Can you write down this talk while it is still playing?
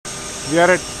We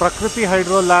are at Prakruti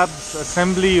Hydro Labs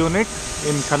assembly unit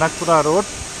in Kanakpura Road,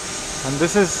 and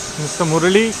this is Mr.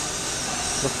 Murali,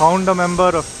 the founder member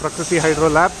of Prakruti Hydro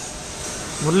Labs.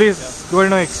 Murali is going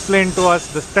to explain to us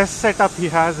the test setup he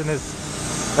has in his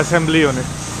assembly unit.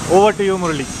 Over to you,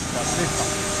 Murali.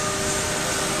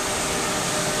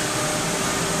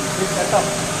 This setup,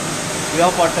 we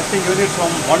have for testing unit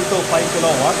from 1 to 5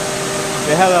 kilowatt.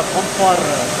 We have a pump for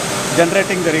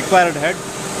generating the required head.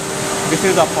 This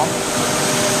is a pump.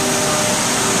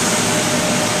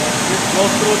 This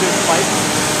goes through this pipe.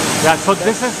 Yeah, so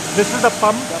this is the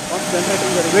pump,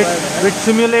 Generating the required head. which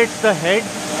simulates the head.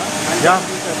 Yeah.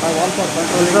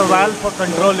 This is a valve for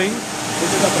controlling.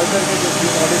 This is a valve for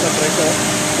controlling. This is the pressure gauge. What is the pressure?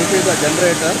 This is the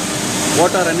generator.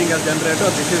 Water running as generator.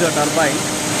 This is a turbine.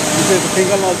 This is a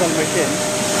single nozzle machine.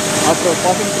 After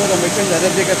passing through the machine, the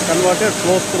energy gets converted,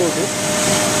 flows through this.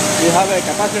 We have a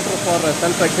capacitor for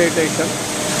self-excitation.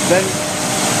 Then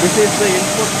this is the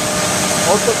input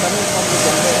output coming from the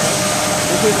generator.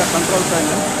 This is the control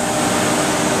panel.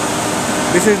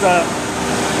 This is the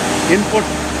input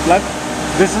plug.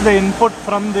 This is the input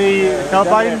from the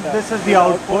turbine. Generator. This is the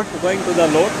output. Going to the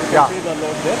load. You Yeah. can see the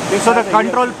load there. This So has the a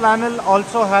control panel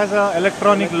also has an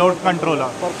electronic load controller.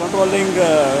 for controlling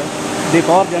the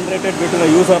power generated between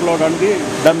the user load and the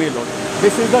dummy load.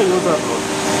 This is the user load.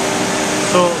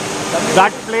 So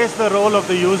that plays the role of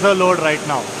the user load right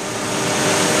now.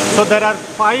 So there are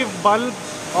 5 bulbs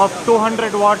of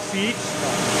 200 watts each.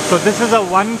 So this is a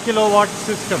 1 kilowatt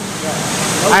system.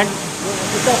 And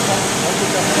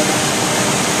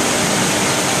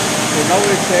So now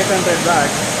it's 800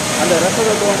 watts and the rest of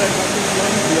the 200 watts is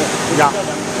going here. This Yeah. is the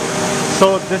dummy. so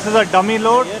this is a dummy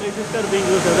load. Air resistor being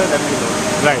used as a dummy load.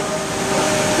 Right.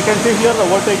 You can see here the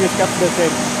voltage is kept the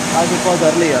same as it was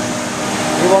earlier.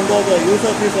 Even though the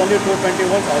user is only 220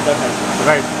 volts all the time.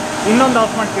 Right. ಇನ್ನೊಂದು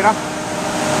of ಮಾಡ್ತೀರಾ?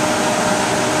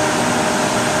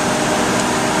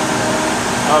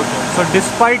 Okay. So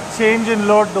despite change in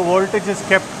load, the voltage is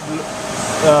kept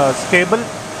stable.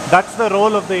 That's the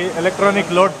role of the electronic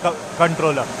load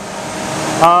controller.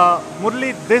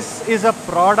 Murali, this is a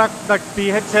product that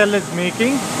PHL is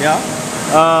making. Yeah.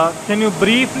 Can you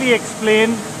briefly explain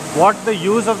what the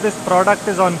use of this product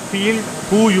is on field,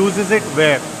 who uses it,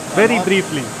 where? Very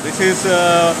briefly. This is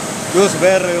used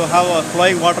where you have a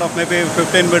flowing water of maybe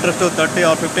 15 meters to 30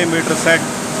 or 15 meters set,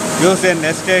 used in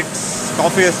estates,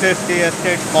 coffee estates, tea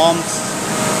estates, farms.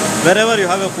 Wherever you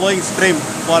have a flowing stream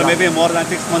for maybe more than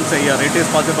 6 months a year, it is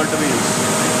possible to be used.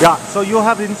 Yeah, so you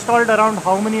have installed around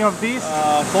how many of these?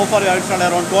 So far, we have installed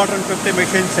around 250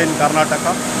 machines in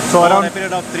Karnataka. So over around a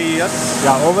period of 3 years.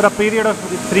 Yeah, over a period of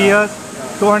 3 years,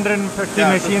 250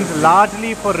 machines,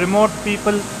 largely for remote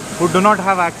people who do not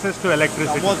have access to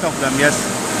electricity. Most of them, yes.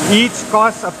 Each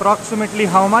costs approximately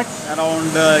how much? Around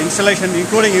installation,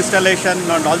 including installation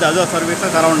and all the other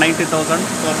services, around 90,000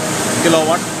 per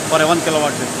kilowatt for a 1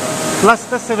 kilowatt system. Plus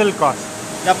the civil cost.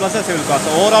 Yeah, plus the civil cost.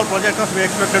 So overall project cost we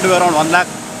expected to be around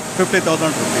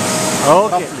 1,50,000 rupees.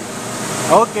 Okay. Roughly.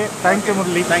 Okay. Thank you,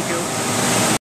 Murali. Thank you.